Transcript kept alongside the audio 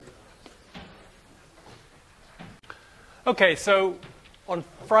Okay, so on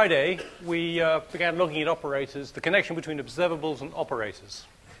Friday, we began looking at operators, the connection between observables and operators.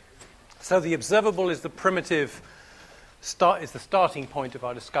 So the observable is the primitive is the starting point of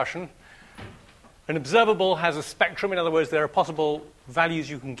our discussion. An observable has a spectrum. In other words, there are possible values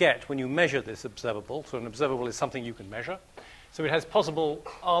you can get when you measure this observable. So an observable is something you can measure. So it has possible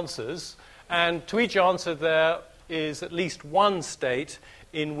answers. And to each answer, there is at least one state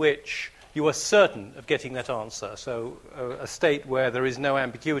in which you are certain of getting that answer. So a state where there is no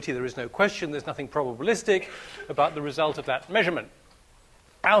ambiguity, there is no question, there's nothing probabilistic about the result of that measurement.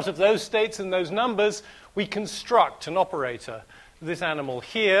 Out of those states and those numbers, we construct an operator, this animal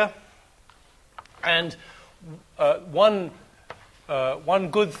here. And one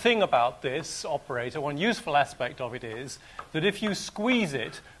good thing about this operator, one useful aspect of it is that if you squeeze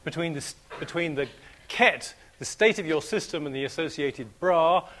it between the ket, the state of your system, and the associated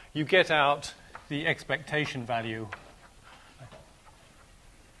bra, you get out the expectation value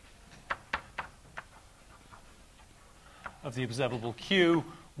of the observable Q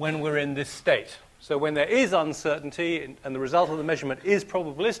when we're in this state. So when there is uncertainty and the result of the measurement is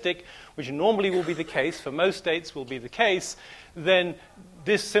probabilistic, which normally will be the case, for most states will be the case, then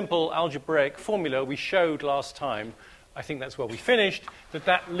this simple algebraic formula we showed last time, I think that's where we finished,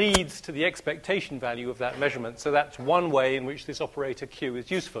 that leads to the expectation value of that measurement. So that's one way in which this operator Q is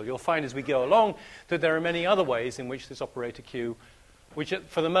useful. You'll find as we go along that there are many other ways in which this operator Q, which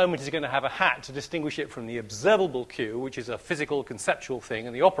for the moment is going to have a hat to distinguish it from the observable Q, which is a physical, conceptual thing,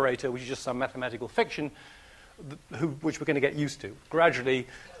 and the operator, which is just some mathematical fiction, which we're going to get used to. Gradually,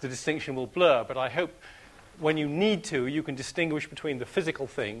 the distinction will blur, but I hope when you need to, you can distinguish between the physical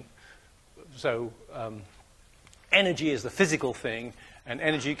thing. So energy is the physical thing, and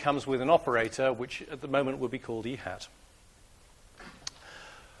energy comes with an operator, which at the moment would be called E hat.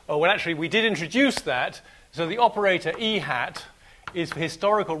 Oh, well, actually, we did introduce that. So the operator E hat is for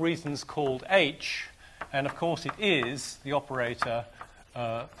historical reasons called H, and of course it is the operator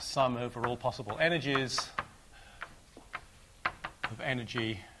sum over all possible energies of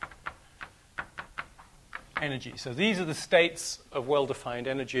energy. So these are the states of well-defined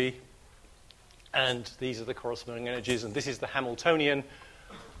energy, and these are the corresponding energies, and this is the Hamiltonian.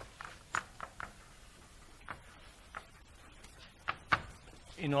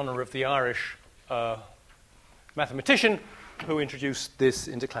 In honor of the Irish mathematician who introduced this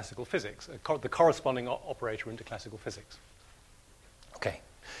into classical physics, the corresponding operator into classical physics. Okay.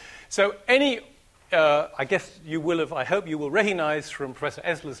 So I guess you will have, I hope you will recognize from Professor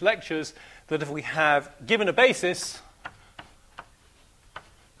Esler's lectures that if we have given a basis,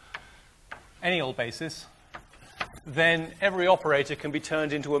 any old basis, then every operator can be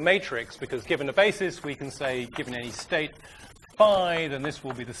turned into a matrix, because given a basis, we can say, given any state phi, then this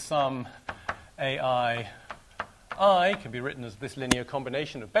will be the sum ai I, can be written as this linear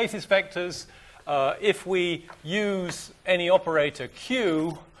combination of basis vectors. If we use any operator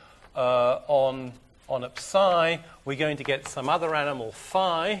Q on a psi, we're going to get some other animal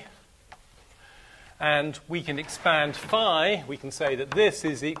phi. And we can expand phi. We can say that this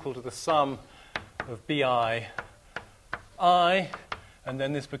is equal to the sum of bi I, and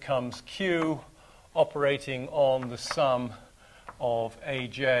then this becomes Q operating on the sum of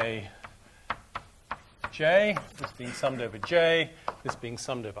aj j, this being summed over j, this being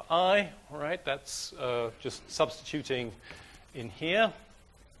summed over I. All right, that's just substituting in here.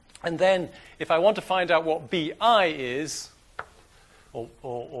 And then if I want to find out what bi is,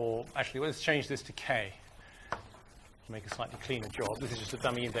 or actually, let's change this to k to make a slightly cleaner job. This is just a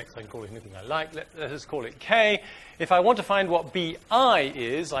dummy index. I can call it anything I like. Let us call it k. If I want to find what bi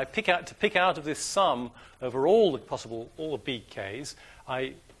is, I pick out of this sum over all the bk's.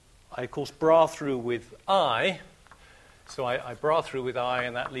 I of course bra through with I. So I bra through with I,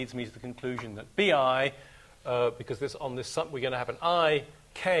 and that leads me to the conclusion that bi, because on this sum we're going to have an I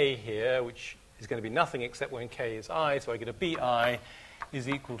k here, which is going to be nothing except when k is I. So I get a bi is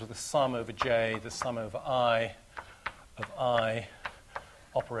equal to the sum over j, the sum over I of I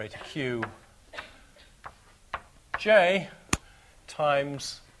operator Q j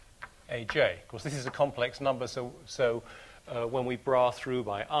times aj. Of course, this is a complex number, so when we bra through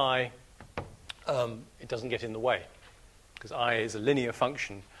by I, it doesn't get in the way, because I is a linear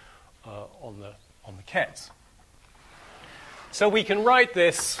function on the kets. So we can write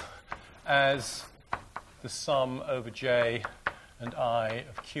this as the sum over j and I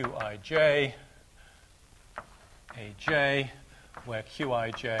of qij aj, where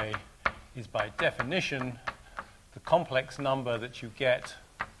qij is by definition the complex number that you get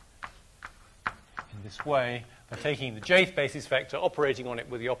in this way by taking the jth basis vector, operating on it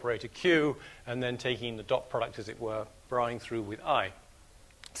with the operator q, and then taking the dot product, as it were, brawling through with I.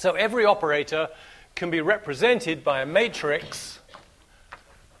 So every operator can be represented by a matrix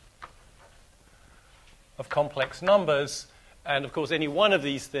of complex numbers, and of course any one of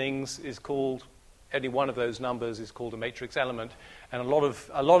these things is called, any one of those numbers is called a matrix element, and a lot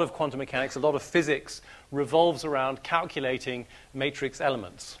of quantum mechanics, a lot of physics revolves around calculating matrix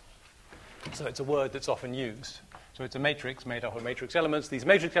elements. So it's a word that's often used. So it's a matrix made up of matrix elements. These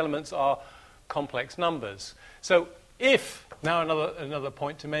matrix elements are complex numbers. So if, now another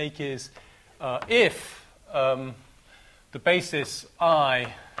point to make is, if the basis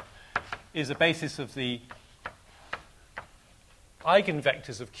I is a basis of the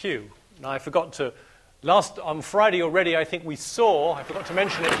eigenvectors of Q. Now I forgot to, on Friday already I think we saw, I forgot to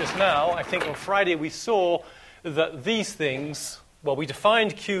mention it just now, I think on Friday we saw that these things, well, we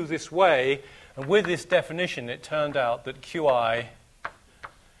defined Q this way, and with this definition it turned out that Qi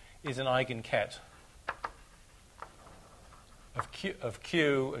is an eigenket of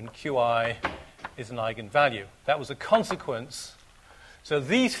Q, and Qi is an eigenvalue. That was a consequence. So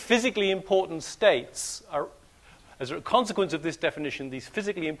these physically important states are, as a consequence of this definition, these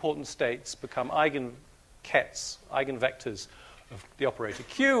physically important states become eigenkets, eigenvectors of the operator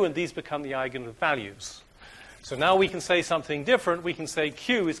Q, and these become the eigenvalues. So now we can say something different. We can say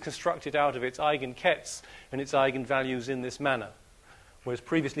Q is constructed out of its eigenkets and its eigenvalues in this manner. Whereas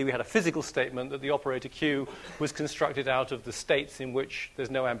previously we had a physical statement that the operator Q was constructed out of the states in which there's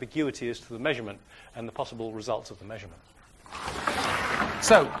no ambiguity as to the measurement and the possible results of the measurement.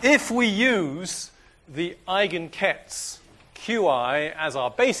 So if we use the eigenkets Qi as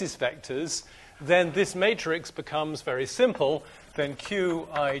our basis vectors, then this matrix becomes very simple. Then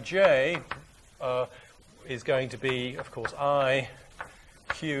Qij is going to be, of course, I,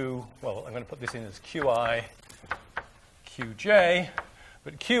 Q, well, I'm going to put this in as Qi, Qj,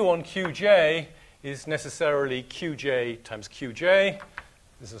 but Q on Qj is necessarily Qj times Qj.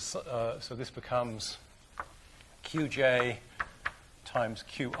 So this becomes Qj times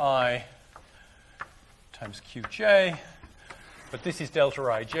Qi times Qj, but this is delta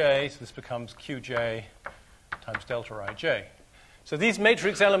Ij, so this becomes Qj times delta Ij. So these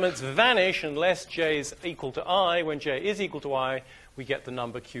matrix elements vanish unless j is equal to I. When j is equal to I, we get the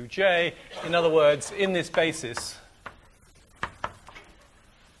number Qj. In other words, in this basis,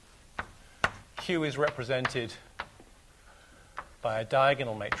 Q is represented by a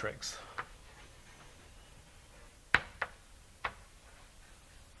diagonal matrix.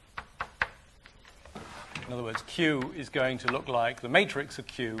 In other words, Q is going to look like the matrix of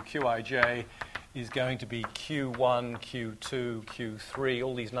Q, Qij, is going to be Q1, Q2, Q3,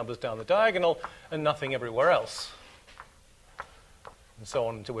 all these numbers down the diagonal, and nothing everywhere else. And so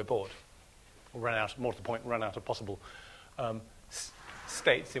on until we're bored. Or run out, more to the point, run out of possible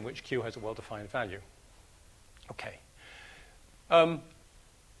states in which Q has a well-defined value. Okay.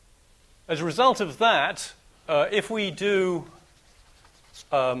 As a result of that, if we do...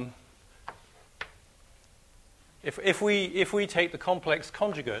 If we take the complex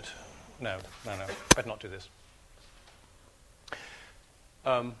conjugate, no, better not do this.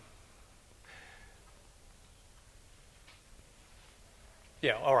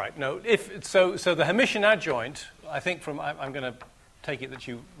 Yeah, all right. No, so the Hermitian adjoint, I think I'm going to take it that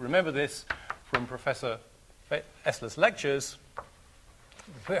you remember this from Professor Essler's lectures.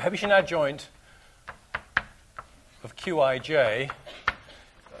 The Hermitian adjoint of Qij,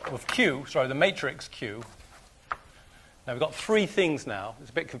 of Q, sorry, the matrix Q. Now, we've got three things now.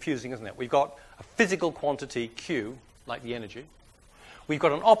 It's a bit confusing, isn't it? We've got a physical quantity, Q, like the energy. We've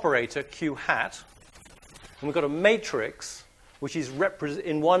got an operator, Q hat. And we've got a matrix, which is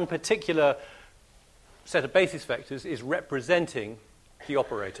in one particular set of basis vectors, is representing the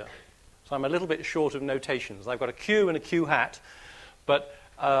operator. So I'm a little bit short of notations. I've got a Q and a Q hat, but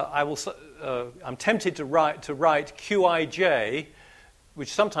I'm tempted to write Qij,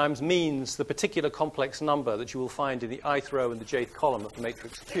 which sometimes means the particular complex number that you will find in the ith row and the jth column of the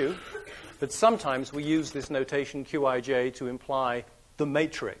matrix Q. But sometimes we use this notation Qij to imply the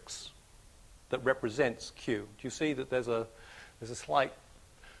matrix that represents Q. Do you see that there's a slight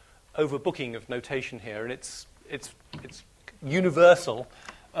overbooking of notation here, and it's universal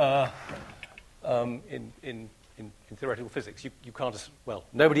in theoretical physics. You can't, well,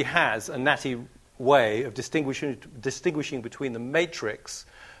 nobody has a natty way of distinguishing between the matrix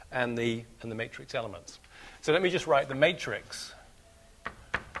and the matrix elements. So let me just write the matrix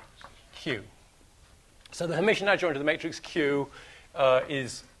Q. So the Hermitian adjoint of the matrix Q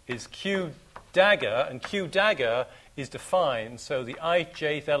is Q dagger, and Q dagger is defined so the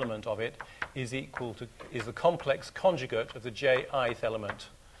ijth element of it is the complex conjugate of the jith element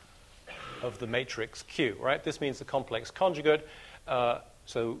of the matrix Q, right? This means the complex conjugate.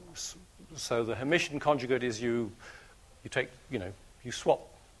 So the Hermitian conjugate is you swap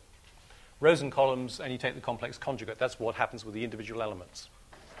rows and columns and you take the complex conjugate. That's what happens with the individual elements.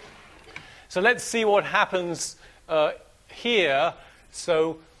 So let's see what happens here.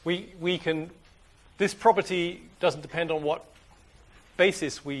 So we can, this property doesn't depend on what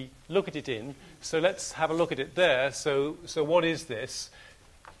basis we look at it in. So let's have a look at it there. So what is this?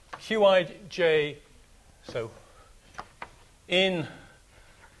 Qij, so in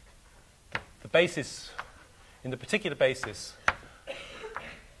the basis, in the particular basis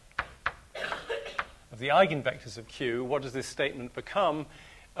of the eigenvectors of Q, what does this statement become?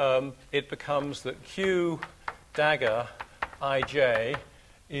 It becomes that Q dagger ij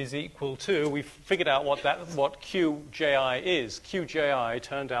is equal to, we've figured out what Qji is. Qji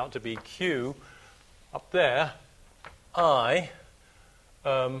turned out to be Q up there, I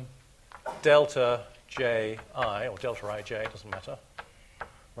delta ji, or delta ij, it doesn't matter.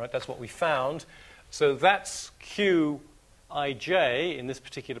 Right, that's what we found. So that's Qij in this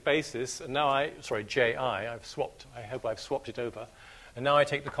particular basis, and now Ji, I hope I've swapped it over. And now I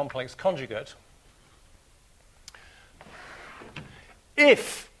take the complex conjugate.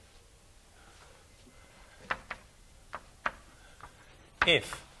 If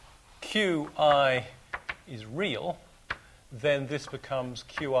Qi is real, then this becomes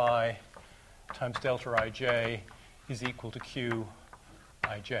Qi times delta ij is equal to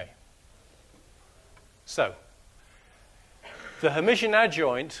Qij. So, the Hermitian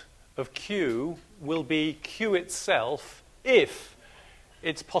adjoint of Q will be Q itself if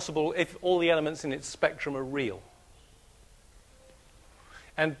it's possible, if all the elements in its spectrum are real.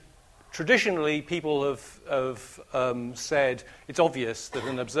 And traditionally, people have said it's obvious that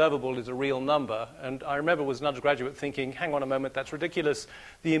an observable is a real number. And I remember as an undergraduate thinking, hang on a moment, that's ridiculous.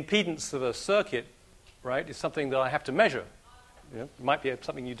 The impedance of a circuit, right, is something that I have to measure. You know, it might be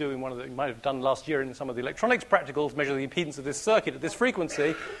something you do in you might have done last year in some of the electronics practicals, measure the impedance of this circuit at this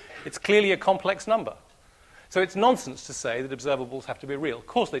frequency. It's clearly a complex number. So it's nonsense to say that observables have to be real. Of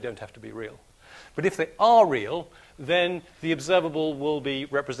course they don't have to be real. But if they are real, then the observable will be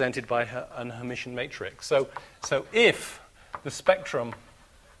represented by an Hermitian matrix. So if the spectrum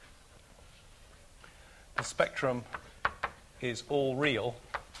is all real,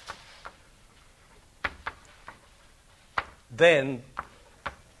 then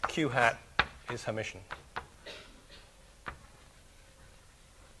Q hat is Hermitian.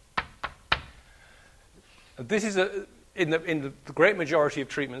 This is in the great majority of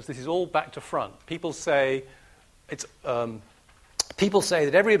treatments, this is all back to front. People say that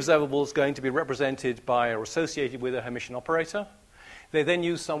every observable is going to be represented by or associated with a Hermitian operator. They then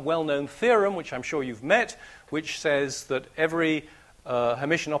use some well-known theorem, which I'm sure you've met, which says that every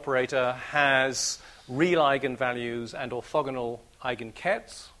Hermitian operator has real eigenvalues and orthogonal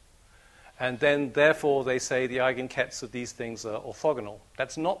eigenkets. And then, therefore, they say the eigenkets of these things are orthogonal.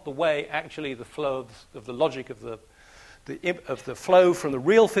 That's not the way, actually, the flow of the logic of the flow from the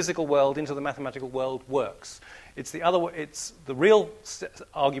real physical world into the mathematical world works. It's the other way. It's the real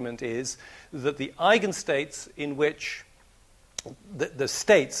argument is that the eigenstates in which the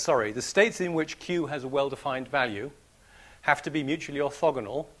states in which Q has a well-defined value have to be mutually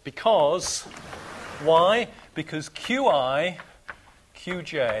orthogonal because why? Because Qi,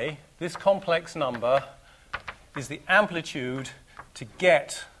 Qj, this complex number is the amplitude to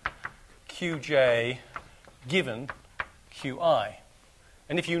get Qj given Qi.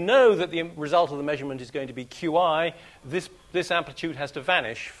 And if you know that the result of the measurement is going to be Qi, this amplitude has to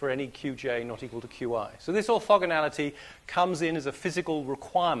vanish for any Qj not equal to Qi. So this orthogonality comes in as a physical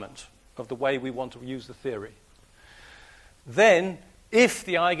requirement of the way we want to use the theory. Then, if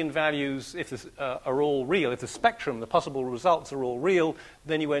the eigenvalues are all real, if the spectrum, the possible results are all real,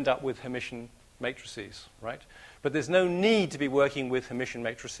 then you end up with Hermitian matrices, right? But there's no need to be working with Hermitian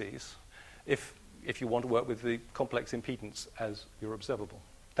matrices if you want to work with the complex impedance as your observable.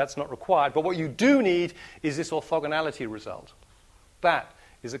 That's not required. But what you do need is this orthogonality result. That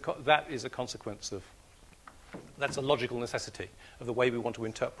is a consequence of, that's a logical necessity of the way we want to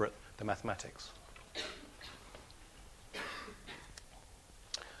interpret the mathematics.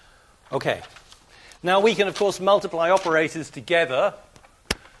 Okay. Now we can, of course, multiply operators together.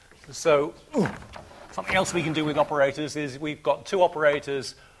 So something else we can do with operators is we've got two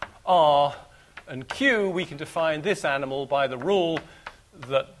operators, R and Q. We can define this animal by the rule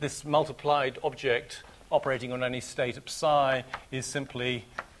that this multiplied object operating on any state of psi is simply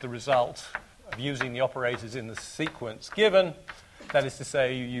the result of using the operators in the sequence given. That is to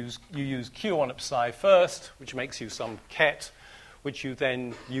say, you use Q on psi first, which makes you some ket, which you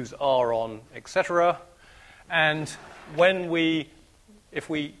then use R on, etc. And if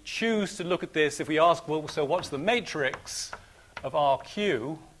we choose to look at this, if we ask, well, so what's the matrix of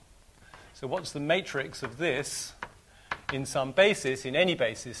RQ? So what's the matrix of this in some basis, in any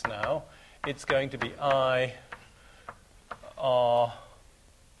basis now? It's going to be I, R,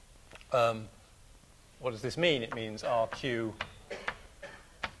 what does this mean? It means RQ,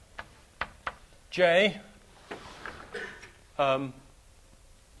 J. And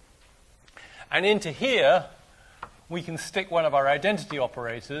into here, we can stick one of our identity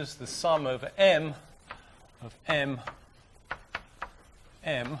operators, the sum over M of M,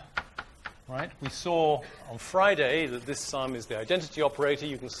 right? We saw on Friday that this sum is the identity operator.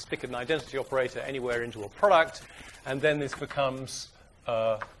 You can stick an identity operator anywhere into a product, and then this becomes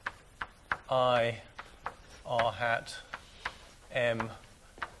I, R hat, M,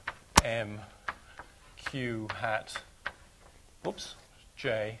 M, Q hat, whoops,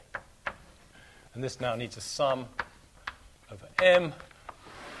 J. And this now needs a sum over M.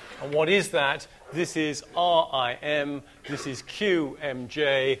 And what is that? This is RIM. This is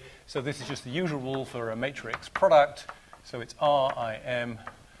QMJ. So this is just the usual rule for a matrix product. So it's RIM,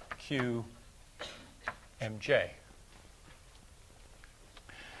 QMJ.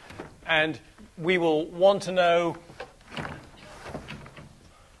 And we will want to know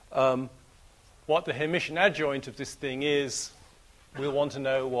what the Hermitian adjoint of this thing is. We'll want to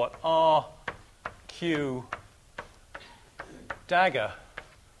know what RQ dagger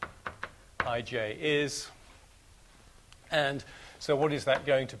IJ is. And so what is that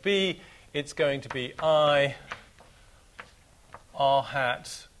going to be? It's going to be I, R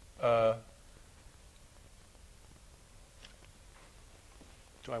hat, do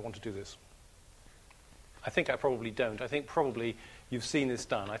I want to do this? I think I probably don't. I think probably you've seen this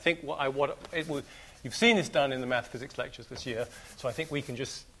done. I think you've seen this done in the math physics lectures this year, so I think we can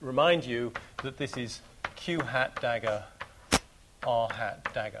just remind you that this is Q hat dagger, R hat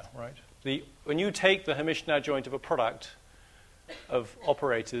dagger, right? When you take the Hermitian adjoint of a product of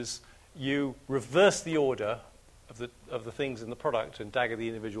operators, you reverse the order of the things in the product and dagger the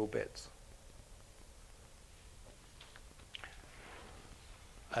individual bits.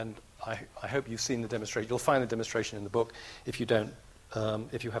 And I hope you've seen the demonstration. You'll find the demonstration in the book. If you don't,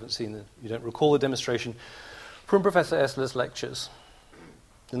 if you haven't seen you don't recall the demonstration from Professor Essler's lectures.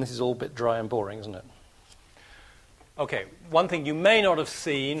 And this is all a bit dry and boring, isn't it? Okay, one thing you may not have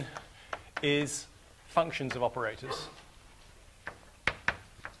seen is functions of operators.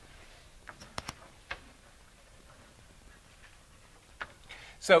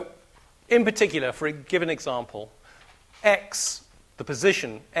 So, in particular, for a given example, x, the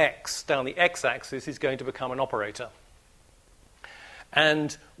position x down the x-axis is going to become an operator.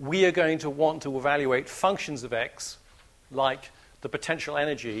 And we are going to want to evaluate functions of x like the potential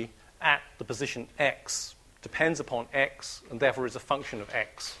energy at the position x depends upon x and therefore is a function of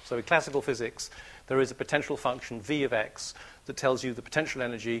x. So in classical physics, there is a potential function v of x that tells you the potential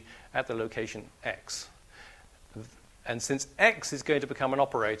energy at the location x. And since x is going to become an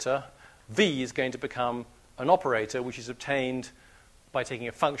operator, v is going to become an operator which is obtained by taking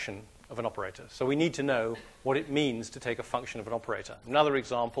a function of an operator. So we need to know what it means to take a function of an operator. Another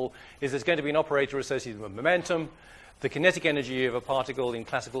example is there's going to be an operator associated with momentum. The kinetic energy of a particle in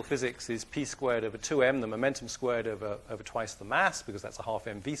classical physics is p squared over 2m, the momentum squared over twice the mass, because that's a half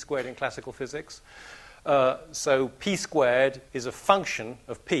mv squared in classical physics. So p squared is a function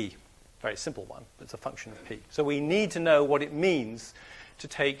of p. Very simple one, but it's a function of p. So we need to know what it means to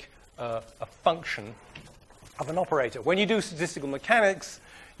take a function of an operator. When you do statistical mechanics,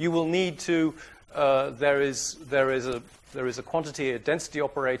 you will need to, there is a quantity, a density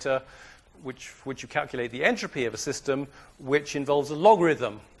operator, which you calculate the entropy of a system, which involves a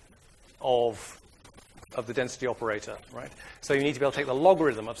logarithm of the density operator, right? So you need to be able to take the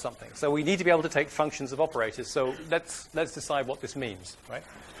logarithm of something. So we need to be able to take functions of operators. So let's decide what this means, right?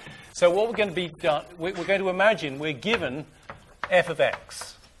 So what we're going to be done, we're going to imagine we're given f of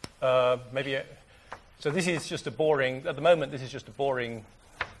x. So this is just a boring, at the moment this is just a boring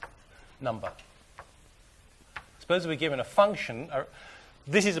number. Suppose we're given a function,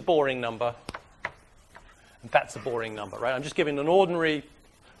 this is a boring number, and that's a boring number, right? I'm just giving an ordinary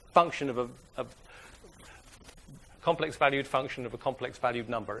function of a complex valued function of a complex valued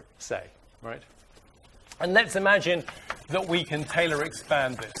number, say, right? And let's imagine that we can Taylor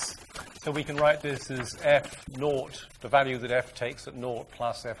expand this. So we can write this as f naught, the value that f takes at naught,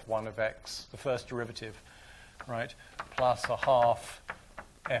 plus f1 of x, the first derivative, right? Plus a half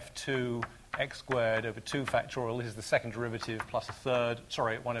f2 x squared over 2 factorial. This is the second derivative plus a third.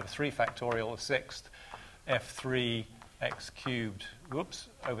 Sorry, 1 over 3 factorial, a sixth, f3 x cubed, whoops,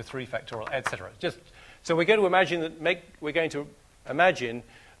 over 3 factorial, etc. Just so we're going to imagine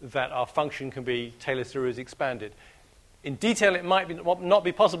that our function can be Taylor series expanded. In detail, it might not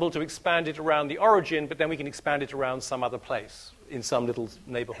be possible to expand it around the origin, but then we can expand it around some other place in some little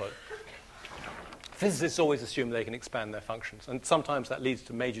neighborhood. Physicists always assume they can expand their functions, and sometimes that leads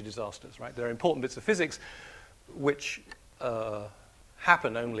to major disasters, right? There are important bits of physics which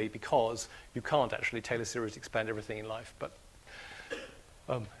happen only because you can't actually Taylor series expand everything in life, but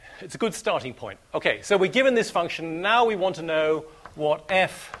it's a good starting point. Okay, so we're given this function. Now we want to know what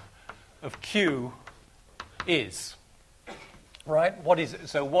f of q is. Right? What is it?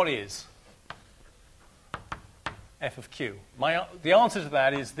 So what is f of q? The answer to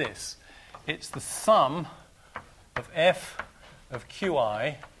that is this. It's the sum of f of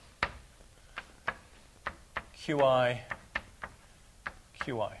qi, qi,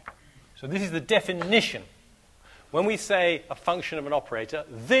 qi. So this is the definition. When we say a function of an operator,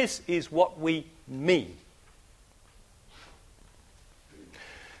 this is what we mean.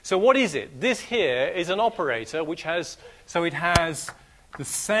 So what is it? This here is an operator which has, so it has the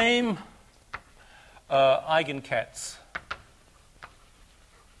same eigenkets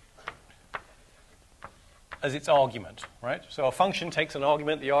as its argument, right? So a function takes an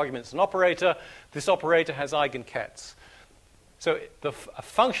argument, the argument's an operator, this operator has eigenkets. So a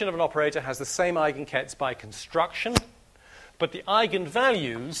function of an operator has the same eigenkets by construction, but the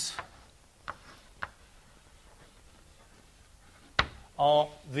eigenvalues are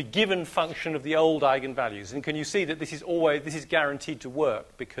the given function of the old eigenvalues. And can you see that this is guaranteed to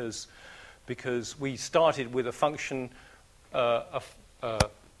work because we started with a function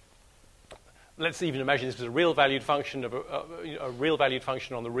let's even imagine this was a real valued function of a real valued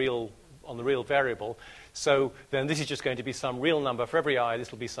function on the real variable. So then this is just going to be some real number for every I.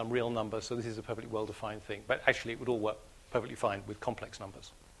 This will be some real number. So this is a perfectly well-defined thing. But actually, it would all work perfectly fine with complex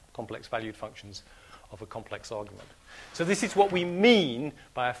numbers, complex valued functions of a complex argument. So this is what we mean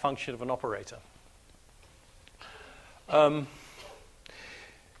by a function of an operator.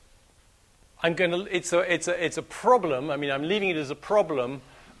 It's a problem. I mean, I'm leaving it as a problem.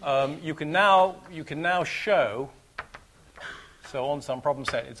 You can now show. So on some problem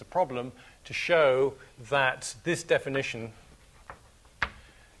set, it's a problem to show that this definition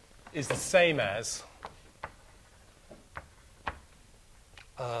is the same as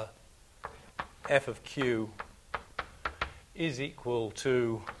f of q is equal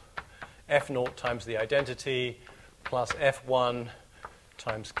to f0 times the identity plus f1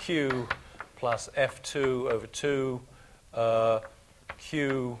 times q plus f2 over 2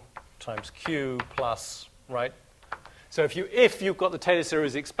 q times q plus, right? So if you've got the Taylor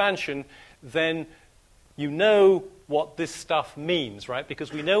series expansion, then you know what this stuff means, right?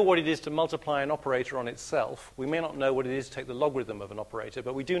 Because we know what it is to multiply an operator on itself. We may not know what it is to take the logarithm of an operator,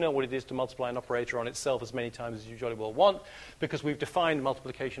 but we do know what it is to multiply an operator on itself as many times as you jolly well want, because we've defined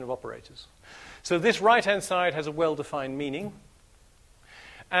multiplication of operators. So this right-hand side has a well-defined meaning,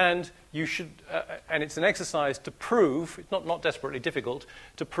 and you should, and it's an exercise to prove, it's not desperately difficult,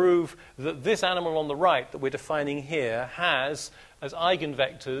 to prove that this animal on the right that we're defining here has as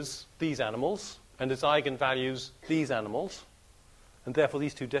eigenvectors these animals, and as eigenvalues these animals, and therefore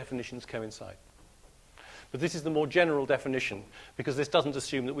these two definitions coincide. But this is the more general definition, because this doesn't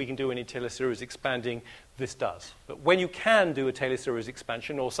assume that we can do any Taylor series expanding. This does. But when you can do a Taylor series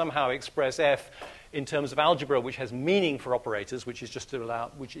expansion, or somehow express f in terms of algebra which has meaning for operators, which is just to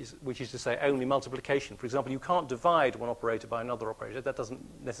allow, which is to say only multiplication. For example, you can't divide one operator by another operator. That doesn't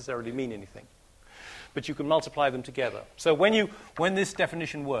necessarily mean anything. But you can multiply them together. So when this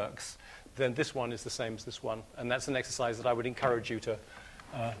definition works, then this one is the same as this one, and that's an exercise that I would encourage you to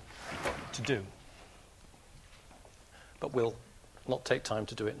do. But we'll not take time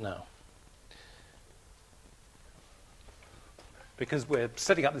to do it now. Because we're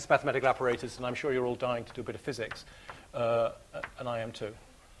setting up this mathematical apparatus, and I'm sure you're all dying to do a bit of physics, and I am too.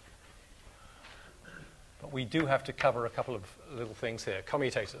 But we do have to cover a couple of little things here.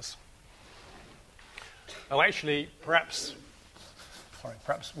 Commutators. Oh, actually, perhaps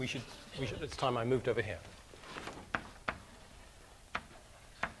we should, it's time I moved over here.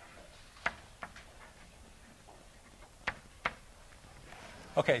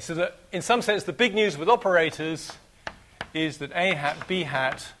 Okay, so in some sense, the big news with operators is that A hat, B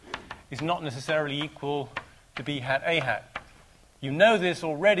hat is not necessarily equal to B hat, A hat. You know this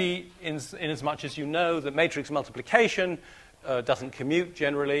already in as much as you know that matrix multiplication doesn't commute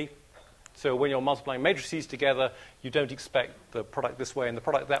generally. So when you're multiplying matrices together, you don't expect the product this way and the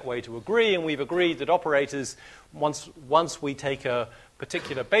product that way to agree. And we've agreed that operators, once we take a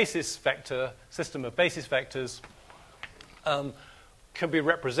particular basis vector, system of basis vectors, can be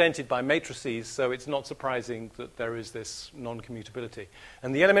represented by matrices, so it's not surprising that there is this non-commutability.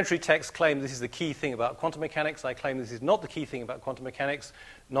 And the elementary texts claim this is the key thing about quantum mechanics. I claim this is not the key thing about quantum mechanics.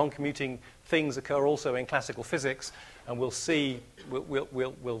 Non-commuting things occur also in classical physics, and we'll see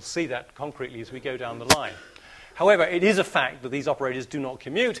that concretely as we go down the line. However, it is a fact that these operators do not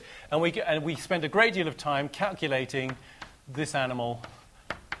commute, and we spend a great deal of time calculating this animal,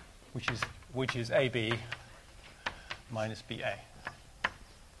 which is AB minus BA.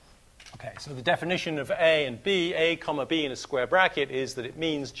 Okay, so the definition of A and B, A comma B in a square bracket, is that it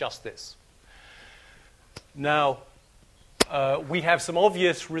means just this. Now, we have some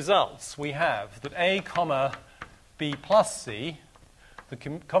obvious results. We have that A comma B plus C, the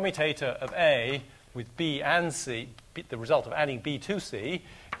commutator of A with B and C, the result of adding B to C,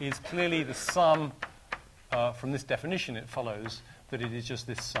 is clearly the sum. From this definition, it follows that it is just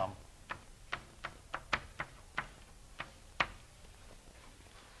this sum.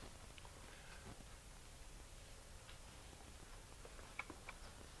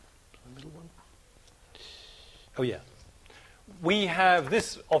 Oh, yeah. We have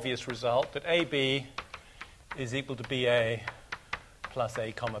this obvious result that AB is equal to BA plus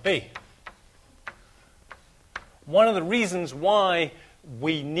A comma B. One of the reasons why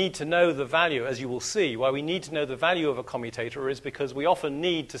we need to know the value, as you will see, why we need to know the value of a commutator is because we often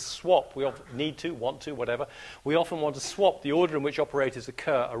need to swap, we often need to, want to, whatever, we often want to swap the order in which operators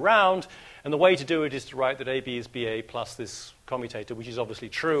occur around, and the way to do it is to write that AB is BA plus this commutator, which is obviously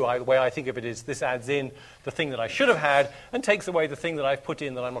true. The way I think of it is this adds in the thing that I should have had and takes away the thing that I've put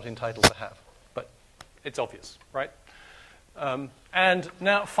in that I'm not entitled to have. But it's obvious, right? And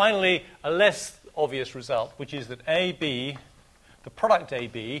now, finally, a less obvious result, which is that AB, the product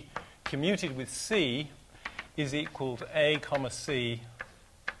AB, commuted with C, is equal to A comma C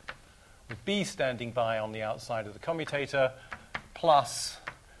with B standing by on the outside of the commutator plus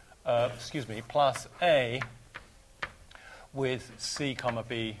A with C comma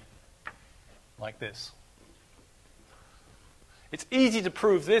B like this. It's easy to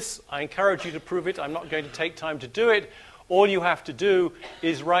prove this. I encourage you to prove it. I'm not going to take time to do it. All you have to do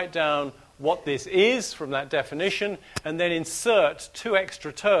is write down what this is from that definition and then insert two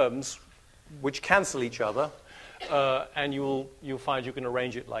extra terms which cancel each other, and you'll find you can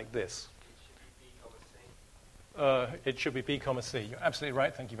arrange it like this. It should be B comma C. You're absolutely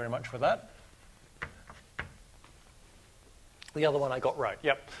right. Thank you very much for that. The other one I got right.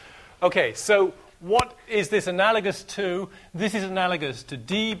 Yep. Okay, so what is this analogous to? This is analogous to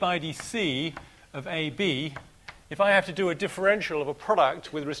d by dc of AB. If I have to do a differential of a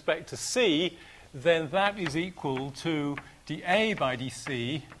product with respect to C, then that is equal to dA by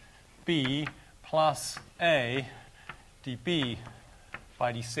dc B plus A dB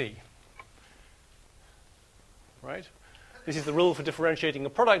by dc. Right? This is the rule for differentiating a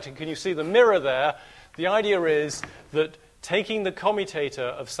product. And can you see the mirror there? The idea is that taking the commutator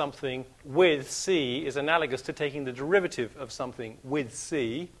of something with C is analogous to taking the derivative of something with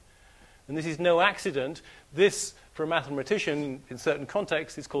C. And this is no accident. This, for a mathematician, in certain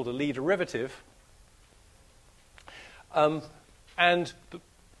contexts, is called a Lie derivative. And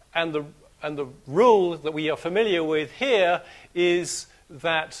the rule that we are familiar with here is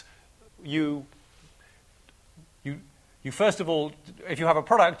that you first of all, if you have a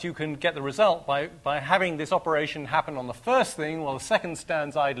product, you can get the result by having this operation happen on the first thing while the second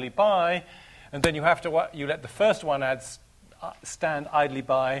stands idly by, and then you let the first one stand idly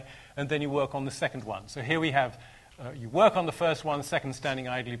by, and then you work on the second one. So here we have, you work on the first one, second standing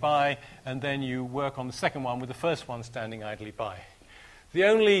idly by, and then you work on the second one with the first one standing idly by. The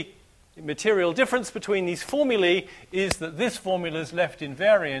only material difference between these formulae is that this formula is left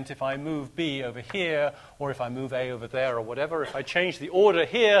invariant if I move B over here or if I move A over there or whatever. If I change the order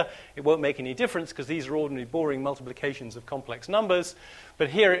here, it won't make any difference because these are ordinary boring multiplications of complex numbers. But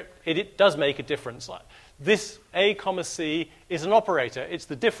here it does make a difference. This A comma C is an operator. It's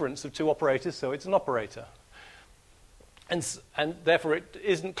the difference of two operators, so it's an operator. And therefore, it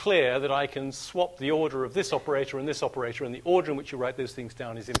isn't clear that I can swap the order of this operator, and the order in which you write those things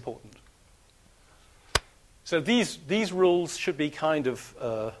down is important. So these rules should be kind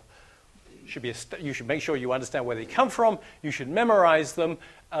of, you should make sure you understand where they come from. You should memorize them.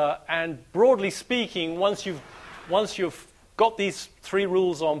 And broadly speaking, once you've got these three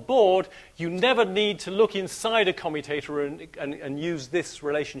rules on board, you never need to look inside a commutator and use this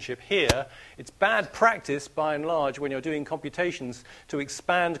relationship here. It's bad practice, by and large, when you're doing computations to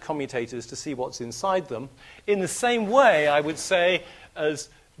expand commutators to see what's inside them. In the same way, I would say, as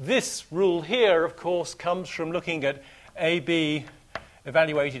this rule here, of course, comes from looking at AB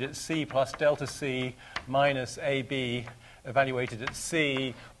evaluated at C plus delta C minus AB evaluated at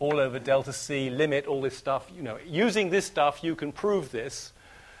C, all over delta C, limit, all this stuff. You know, using this stuff, you can prove this.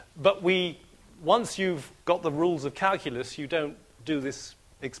 But once you've got the rules of calculus, you don't do this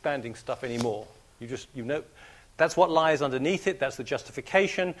expanding stuff anymore. You know, that's what lies underneath it. That's the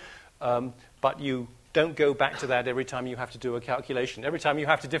justification. But you don't go back to that every time you have to do a calculation. Every time you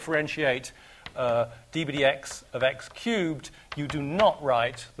have to differentiate d by dx of x cubed, you do not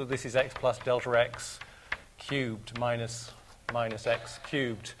write that this is x plus delta x cubed minus x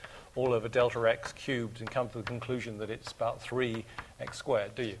cubed all over delta x cubed and come to the conclusion that it's about 3x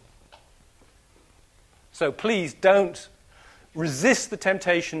squared, do you? So please don't resist the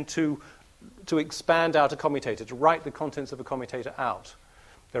temptation to expand out a commutator, to write the contents of a commutator out.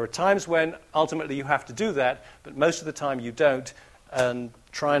 There are times when ultimately you have to do that, but most of the time you don't, and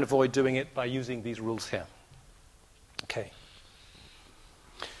try and avoid doing it by using these rules here.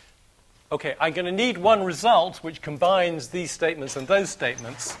 Okay, I'm going to need one result which combines these statements and those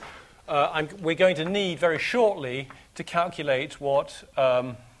statements. We're going to need very shortly to calculate what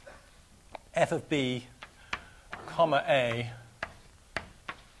f of b comma a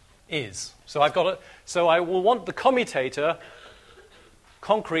is. So I will want the commutator.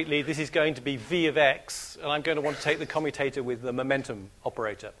 Concretely, this is going to be v of x, and I'm going to want to take the commutator with the momentum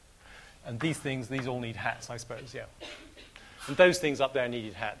operator. And these all need hats, I suppose, yeah. And those things up there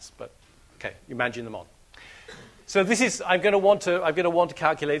needed hats, but okay, imagine them on. So I'm going to want to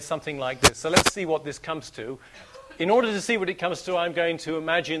calculate something like this. So let's see what this comes to. In order to see what it comes to, I'm going to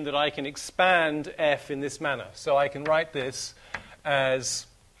imagine that I can expand f in this manner. So I can write this as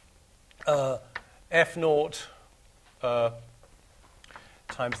f naught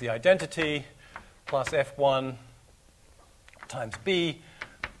times the identity plus f1 times b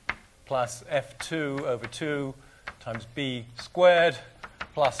plus f2 over 2 times b squared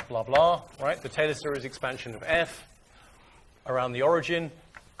plus blah, blah, right? The Taylor series expansion of f around the origin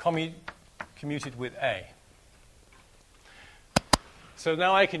commuted with a. So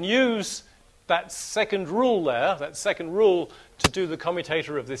now I can use that second rule there, to do the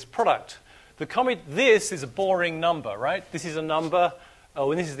commutator of this product. This is a boring number, right? This is a number.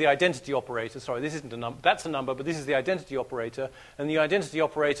 Oh, and this is the identity operator. Sorry, this isn't a number. That's a number, but this is the identity operator. And the identity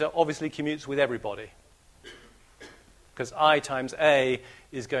operator obviously commutes with everybody. Because I times A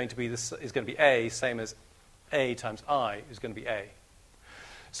is going to be A, same as A times I is going to be A.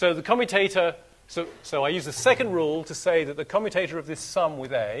 So the commutator, so I use the second rule to say that the commutator of this sum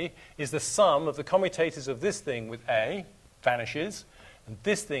with A is the sum of the commutators of this thing with A, vanishes, and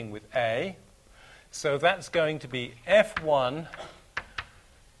this thing with A. So that's going to be F1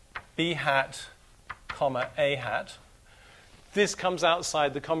 B hat, comma A hat. This comes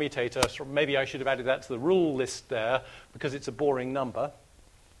outside the commutator, so maybe I should have added that to the rule list there because it's a boring number.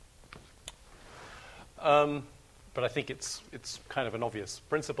 But I think it's kind of an obvious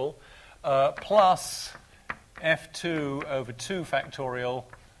principle. Plus f2 over 2 factorial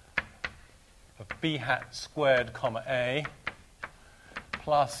of b hat squared, comma A,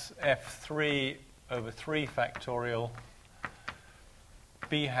 plus f3 over 3 factorial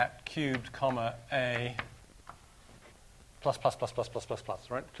b hat cubed, comma A, plus,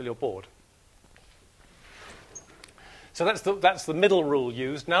 right, till you're bored. So that's the middle rule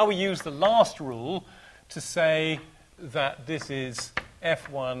used. Now we use the last rule to say that this is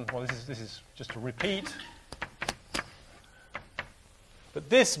f1. Well, this is just a repeat. But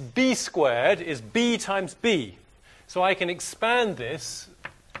this b squared is b times b. So I can expand this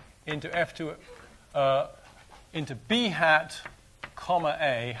into f2 into b hat, comma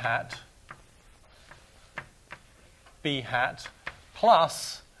A hat, b hat,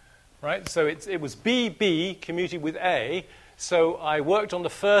 plus, right? So it was b commuted with A. So I worked on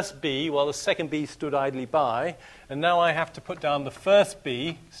the first b while the second b stood idly by. And now I have to put down the first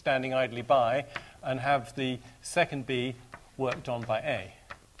b standing idly by and have the second b worked on by A.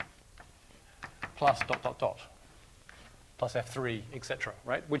 Plus dot, dot, dot. Plus F3, etc.,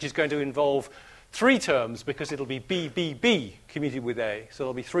 right? Which is going to involve 3 terms because it'll be b commuted with A. So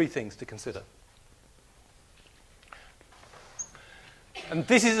there'll be 3 things to consider. And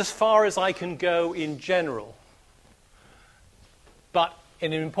this is as far as I can go in general. But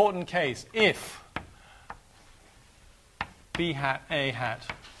in an important case, if b hat A hat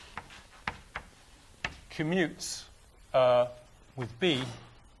commutes with B,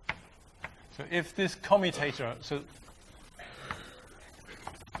 so if this commutator, so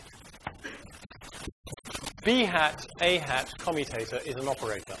B hat, A hat commutator is an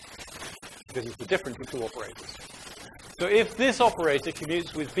operator, because it's the difference of two operators. So if this operator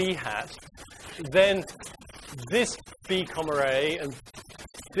commutes with B hat, then this B comma A and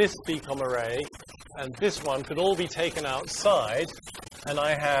this B comma A and this one could all be taken outside, and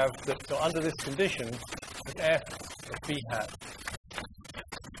I have that, so under this condition, that F of B hat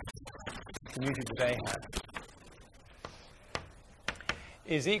commuted with A hat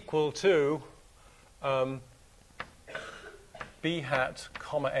is equal to B hat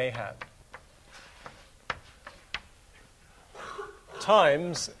comma A hat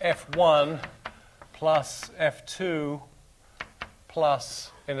times F1 plus F2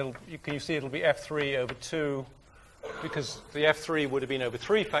 plus, and you see it'll be F3 over 2, because the F3 would have been over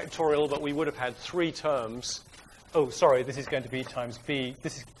 3 factorial, but we would have had 3 terms. Oh, sorry, this is going to be times B.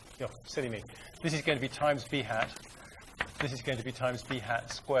 This is, silly me. This is going to be times B hat. This is going to be times B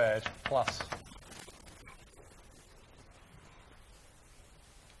hat squared plus.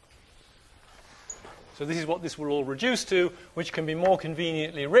 So this is what this will all reduce to, which can be more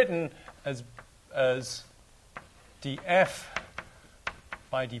conveniently written as df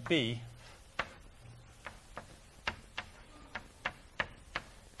by dB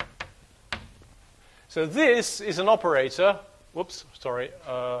so this is an operator. Whoops, sorry.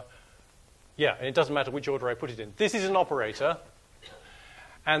 Yeah, and it doesn't matter which order I put it in. This is an operator,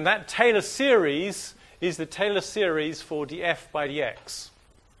 and that Taylor series is the Taylor series for df by dx.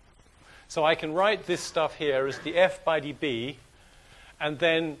 So I can write this stuff here as df by dB, and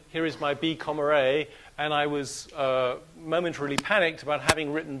then here is my B comma A, and I was momentarily panicked about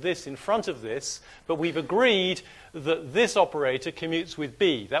having written this in front of this, but we've agreed that this operator commutes with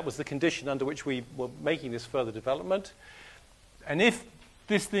B. That was the condition under which we were making this further development. And if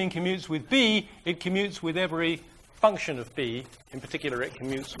this thing commutes with B, it commutes with every function of B. In particular, it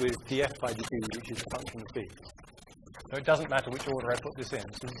commutes with df by dB, which is a function of B. So it doesn't matter which order I put this in.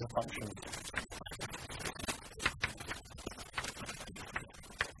 So this is a function,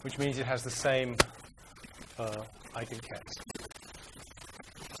 which means it has the same eigenkets.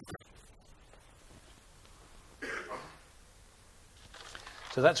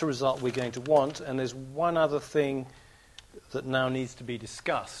 So that's a result we're going to want, and there's one other thing that now needs to be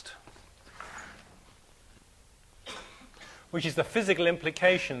discussed, which is the physical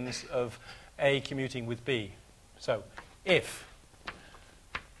implications of A commuting with B. So if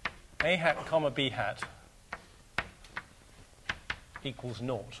A hat comma B hat equals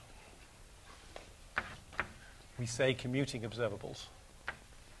naught, we say commuting observables.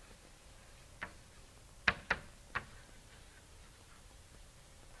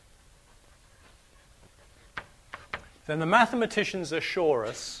 Then the mathematicians assure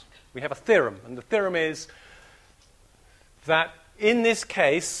us, we have a theorem, and the theorem is that in this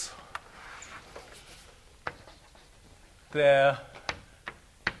case, there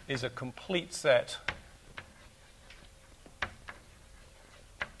is a complete set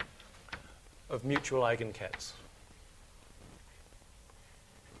of mutual eigenkets.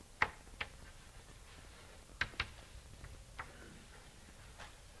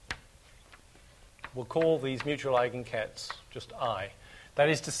 We'll call these mutual eigenkets just I. That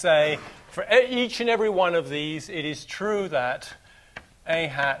is to say, for each and every one of these, it is true that A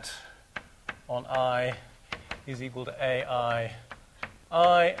hat on I is equal to AI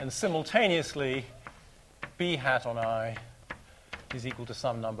I, and simultaneously B hat on I is equal to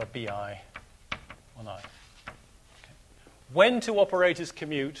some number BI on I. Okay. When two operators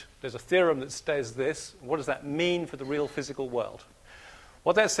commute, there's a theorem that says this. What does that mean for the real physical world?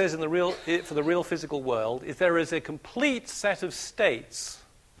 What that says for the real physical world is there is a complete set of states,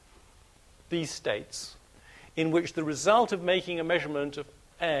 these states, in which the result of making a measurement of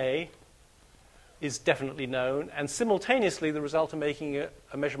A is definitely known, and simultaneously the result of making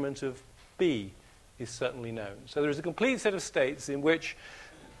a measurement of B is certainly known. So there is a complete set of states in which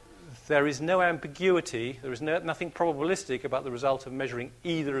there is no ambiguity, there is nothing probabilistic about the result of measuring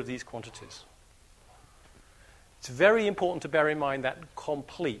either of these quantities. It's very important to bear in mind that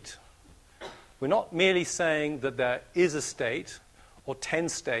complete. We're not merely saying that there is a state or 10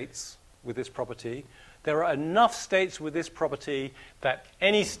 states with this property. There are enough states with this property that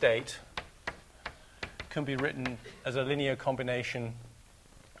any state can be written as a linear combination,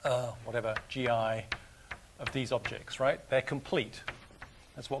 whatever, GI, of these objects, right? They're complete.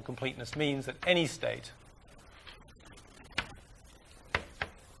 That's what completeness means, that any state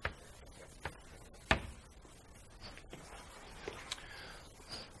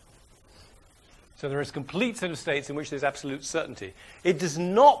So there is a complete set of states in which there's absolute certainty. It does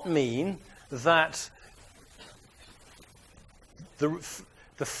not mean that the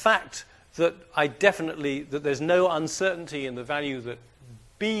fact that that there's no uncertainty in the value that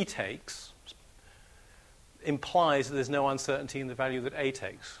B takes implies that there's no uncertainty in the value that A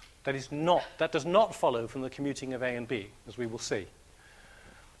takes. That does not follow from the commuting of A and B, as we will see.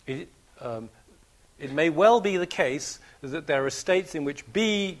 It may well be the case that there are states in which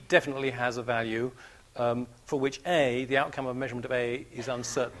B definitely has a value for which A, the outcome of measurement of A, is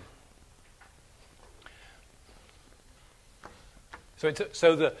uncertain.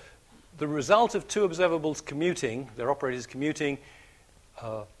 So the result of two observables commuting, their operators commuting,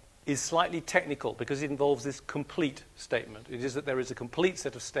 is slightly technical because it involves this complete statement. It is that there is a complete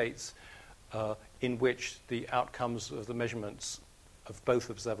set of states in which the outcomes of the measurements of both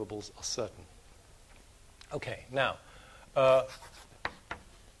observables are certain. Okay, now,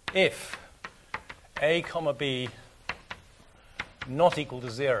 if A comma B not equal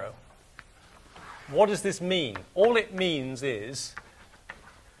to 0, what does this mean? All it means is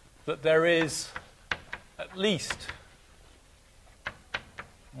that there is at least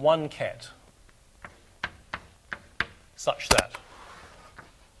one ket such that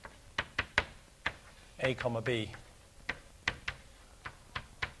A comma B.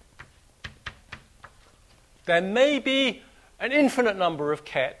 There may be an infinite number of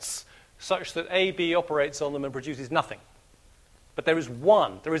kets such that AB operates on them and produces nothing. But there is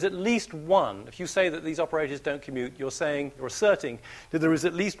one. There is at least one. If you say that these operators don't commute, you're asserting that there is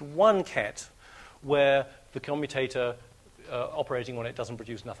at least one ket where the commutator operating on it doesn't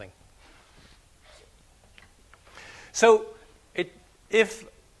produce nothing. So what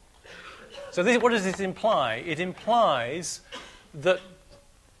does this imply? It implies that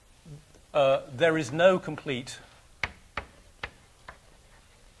there is no complete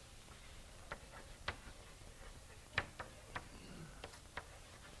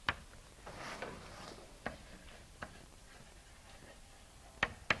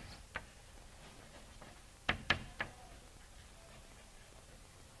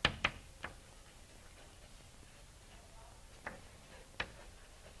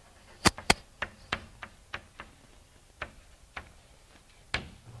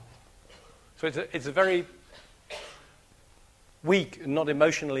So it's a very weak and not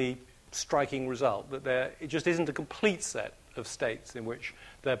emotionally striking result that it just isn't a complete set of states in which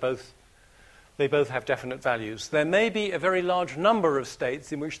they both have definite values. There may be a very large number of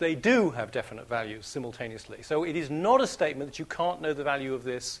states in which they do have definite values simultaneously. So it is not a statement that you can't know the value of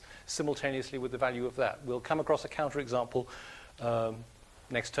this simultaneously with the value of that. We'll come across a counterexample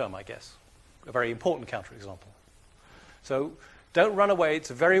next term, I guess. A very important counterexample. So don't run away. It's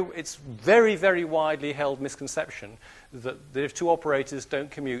very, very widely held misconception that if two operators don't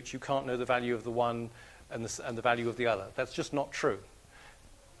commute, you can't know the value of the one and the value of the other. That's just not true.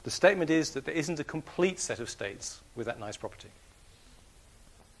 The statement is that there isn't a complete set of states with that nice property.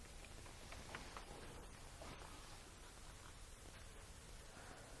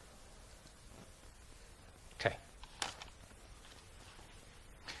 Okay.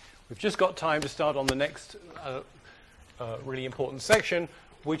 We've just got time to start on the next really important section,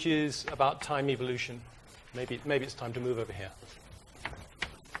 which is about time evolution. Maybe it's time to move over here.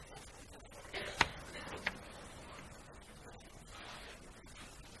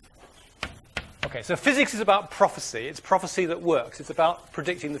 Okay, so physics is about prophecy. It's prophecy that works. It's about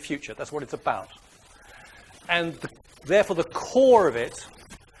predicting the future. That's what it's about. And therefore, the core of it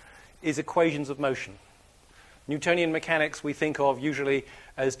is equations of motion. Newtonian mechanics we think of usually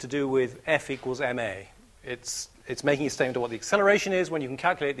as to do with F equals ma. It's making a statement of what the acceleration is. When you can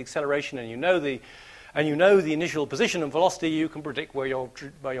calculate the acceleration and you know the initial position and velocity, you can predict where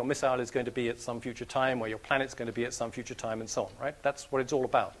your missile is going to be at some future time, where your planet's going to be at some future time, and so on. Right? That's what it's all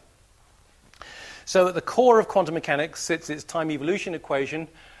about. So at the core of quantum mechanics sits its time evolution equation,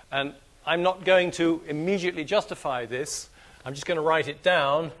 and I'm not going to immediately justify this. I'm just going to write it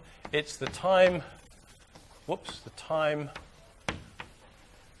down. It's the time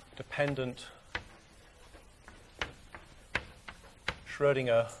dependent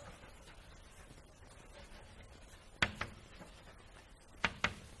Schrödinger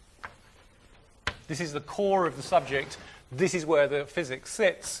this is the core of the subject. This is where the physics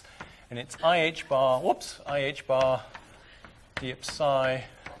sits, and it's IH bar d psi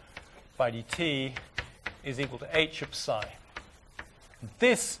by dt is equal to h of psi.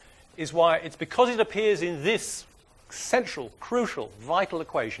 This is why it's because it appears in this central, crucial, vital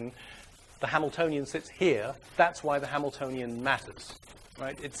equation. The Hamiltonian sits here. That's why the Hamiltonian matters.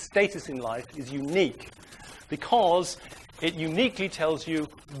 Right? Its status in life is unique because it uniquely tells you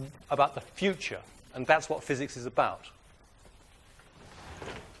about the future, and that's what physics is about.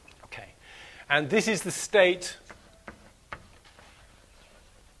 Okay, and this is the state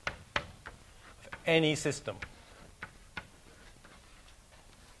of any system.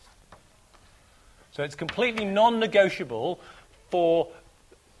 So it's completely non-negotiable for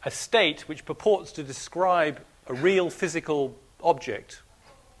a state which purports to describe a real physical object.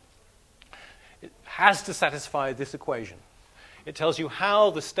 It has to satisfy this equation. It tells you how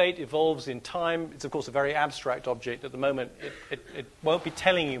the state evolves in time. It's, of course, a very abstract object. At the moment, it won't be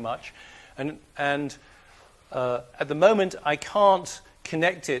telling you much. And at the moment, I can't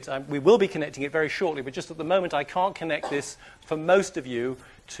connect it. We will be connecting it very shortly, but just at the moment, I can't connect this, for most of you,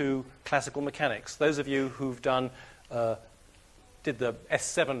 to classical mechanics. Those of you who've did the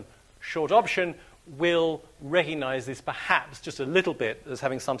S7 short option will recognize this perhaps just a little bit as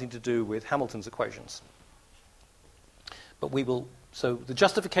having something to do with Hamilton's equations. But we will, so the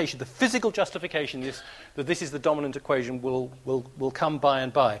justification, the physical justification is that this is the dominant equation will come by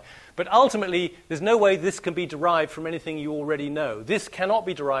and by. But ultimately, there's no way this can be derived from anything you already know. This cannot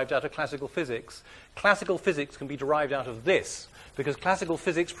be derived out of classical physics. Classical physics can be derived out of this, because classical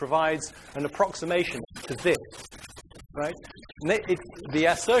physics provides an approximation to this, right? The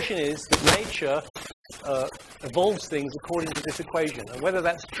assertion is that nature evolves things according to this equation, and whether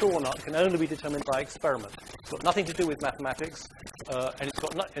that's true or not can only be determined by experiment. It's got nothing to do with mathematics, and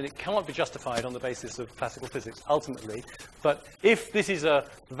it cannot be justified on the basis of classical physics ultimately. But if this is a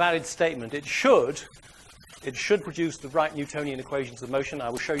valid statement, it should produce the right Newtonian equations of motion. I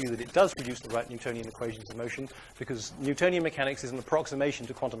will show you that it does produce the right Newtonian equations of motion, because Newtonian mechanics is an approximation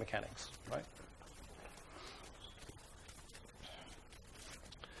to quantum mechanics, right?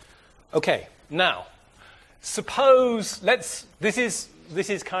 Okay, now, suppose this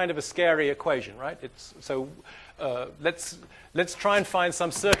is kind of a scary equation, right? Let's try and find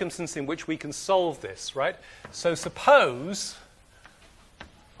some circumstance in which we can solve this, right? So suppose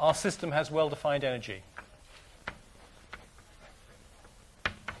our system has well-defined energy.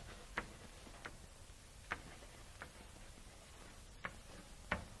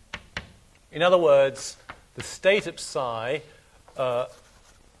 In other words, the state of psi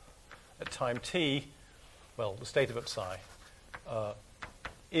at time t, well, the state of psi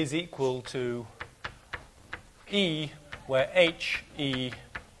is equal to E, where HE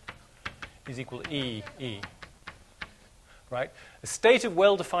is equal to E. Right? A state of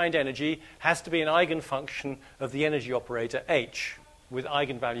well-defined energy has to be an eigenfunction of the energy operator H with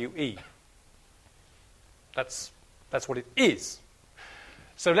eigenvalue E. That's what it is.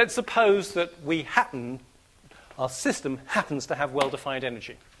 So let's suppose that our system happens to have well-defined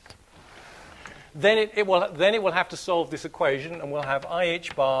energy. Then it will have to solve this equation, and we'll have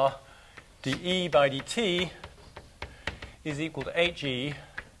IH bar dE by dt is equal to HE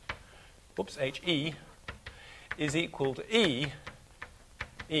is equal to E.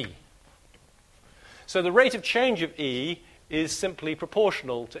 So the rate of change of E is simply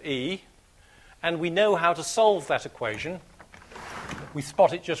proportional to E, and we know how to solve that equation. We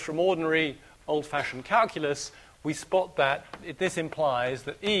spot it just from ordinary old-fashioned calculus. We spot that this implies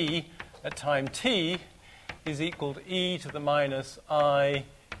that E at time t is equal to e to the minus I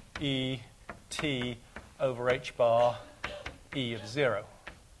e t over h bar e of 0.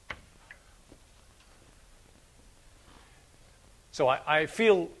 So I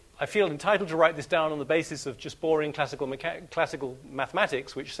feel entitled to write this down on the basis of just boring classical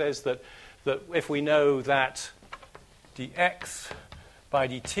mathematics, which says that if we know that dx by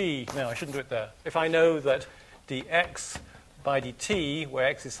dt, no, I shouldn't do it there. If I know that dx by dt, where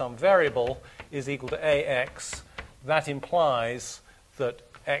x is some variable, is equal to ax, that implies that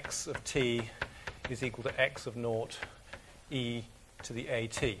x of t is equal to x of naught e to the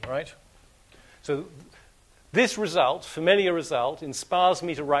at, right? So this result, familiar result, inspires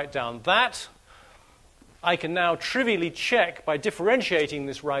me to write down that. I can now trivially check by differentiating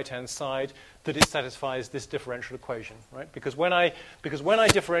this right-hand side that it satisfies this differential equation, right? Because when I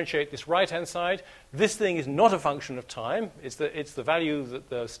differentiate this right-hand side, this thing is not a function of time. It's the value that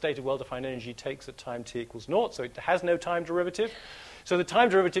the state of well-defined energy takes at time t equals naught, so it has no time derivative. So the time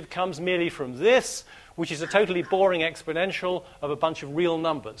derivative comes merely from this, which is a totally boring exponential of a bunch of real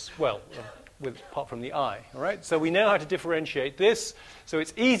numbers. Well, apart from the I, all right? So we know how to differentiate this, so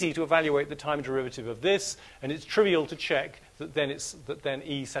it's easy to evaluate the time derivative of this, and it's trivial to check that then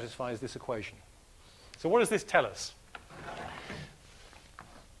E satisfies this equation. So what does this tell us?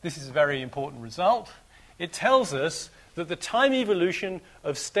 This is a very important result. It tells us that the time evolution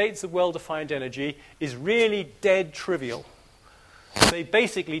of states of well-defined energy is really dead trivial. They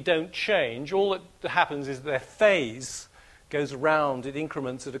basically don't change. All that happens is their phase goes around in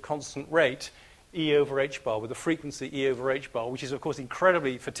increments at a constant rate, E over h bar, with a frequency E over h bar, which is, of course,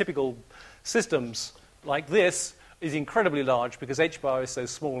 incredibly, for typical systems like this, is incredibly large because h bar is so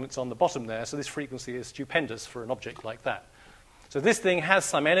small and it's on the bottom there, so this frequency is stupendous for an object like that. So this thing has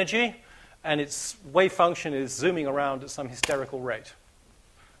some energy, and its wave function is zooming around at some hysterical rate.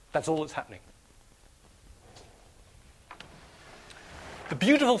 That's all that's happening. The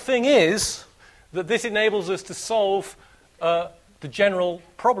beautiful thing is that this enables us to solve the general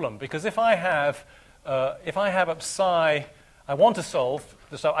problem, because if I have a psi I want to solve,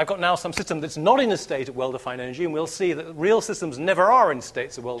 so I've got now some system that's not in a state of well-defined energy, and we'll see that real systems never are in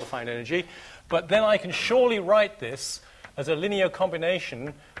states of well-defined energy, but then I can surely write this as a linear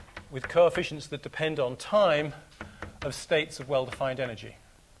combination with coefficients that depend on time of states of well-defined energy.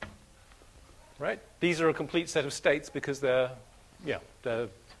 Right? These are a complete set of states because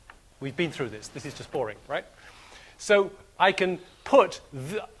we've been through this. This is just boring, right? So I can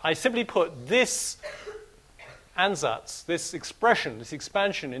I simply put this ansatz, this expression, this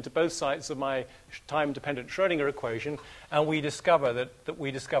expansion into both sides of my time-dependent Schrödinger equation, and we discover that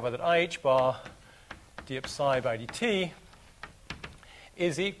IH bar d psi by dt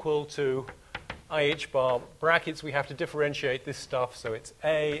is equal to IH bar brackets. We have to differentiate this stuff, so it's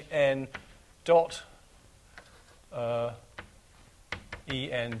AN dot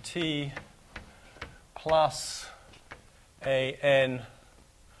ENT plus AN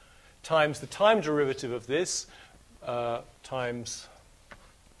times the time derivative of this times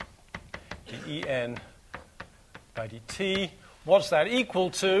dEn by dt. What's that equal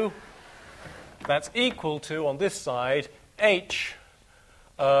to? That's equal to, on this side, h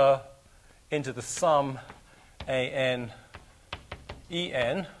into the sum AN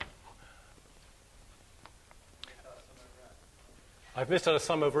En. I've missed out a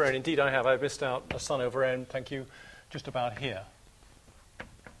sum over n. Indeed, I have. I've missed out a sum over n, thank you, just about here.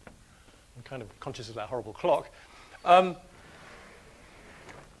 I'm kind of conscious of that horrible clock. Well,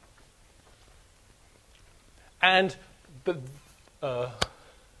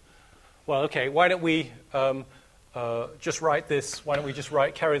 okay, why don't we just write this,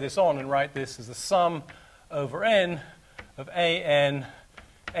 carry this on and write this as the sum over n of AN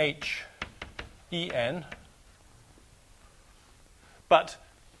H En. But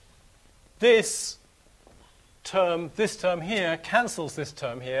this term here cancels this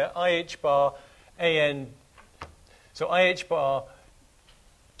term here, IH bar AN. So IH bar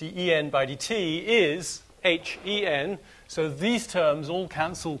dEn by dt is HEn. So these terms all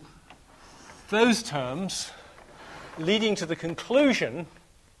cancel those terms, leading to the conclusion.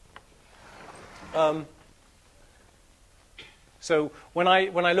 So when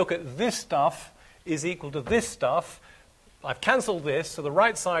I look at this stuff is equal to this stuff, I've cancelled this, so the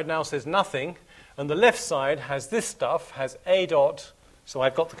right side now says nothing, and the left side has this stuff, has A dot, so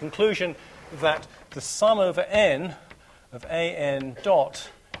I've got the conclusion that the sum over n of AN dot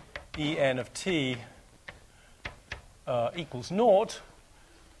En of t equals naught,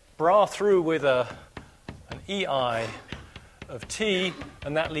 bra through with an EI of t,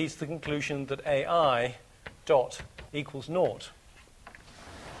 and that leads to the conclusion that AI dot equals naught.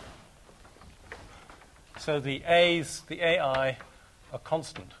 So the A's, the AI are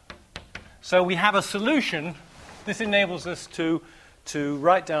constant. So we have a solution. This enables us to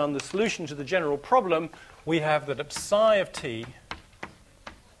write down the solution to the general problem. We have that psi of t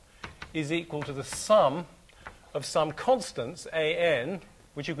is equal to the sum of some constants, AN,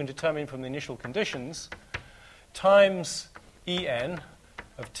 which you can determine from the initial conditions, times En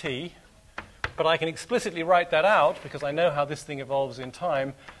of t. But I can explicitly write that out because I know how this thing evolves in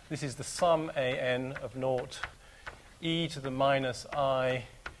time. This is the sum AN of naught e to the minus I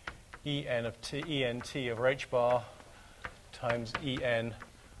En of t, ENT over h bar times En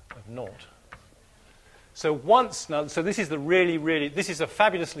of naught. So so this is this is a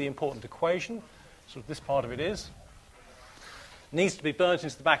fabulously important equation. Sort of this part of it is. Needs to be burnt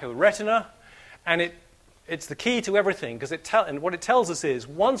into the back of the retina, and it's the key to everything, because and what it tells us is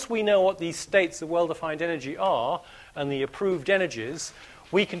once we know what these states of well-defined energy are and the approved energies,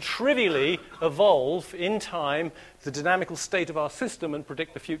 we can trivially evolve in time the dynamical state of our system and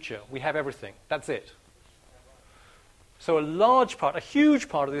predict the future. We have everything. That's it. So a huge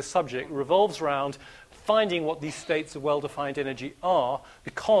part of this subject revolves around finding what these states of well-defined energy are,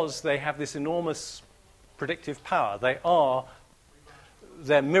 because they have this enormous predictive power.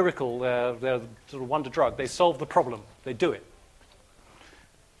 They're miracle, they're sort of wonder drug. They solve the problem. They do it.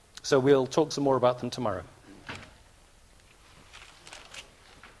 So we'll talk some more about them tomorrow.